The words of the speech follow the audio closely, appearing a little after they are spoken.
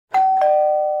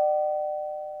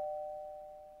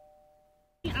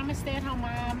I'm a stay-at-home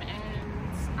mom,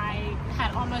 and I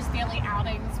had almost daily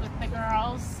outings with the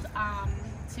girls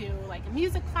to like a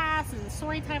music class and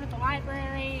story time at the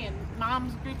library and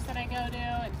mom's groups that I go to,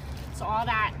 and so all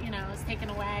that, you know, is taken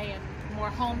away and more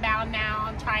homebound now.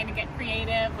 I'm trying to get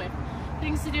creative with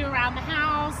things to do around the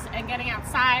house and getting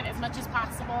outside as much as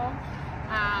possible.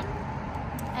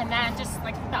 And then just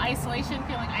like the isolation,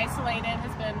 feeling isolated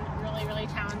has been really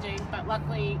challenging, but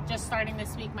luckily just starting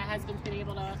this week my husband's been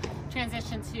able to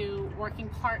transition to working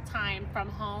part-time from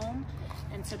home,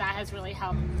 and so that has really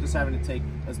helped. Just having to take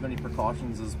as many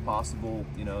precautions as possible,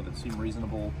 you know, that seem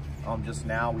reasonable. Just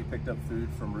now we picked up food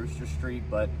from Rooster Street,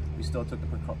 but we still took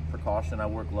the precaution. I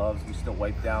wore gloves, we still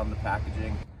wiped down the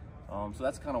packaging. So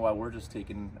that's kind of why we're just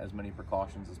taking as many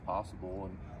precautions as possible.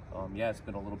 And yeah, it's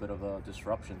been a little bit of a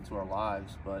disruption to our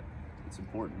lives, but it's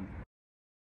important.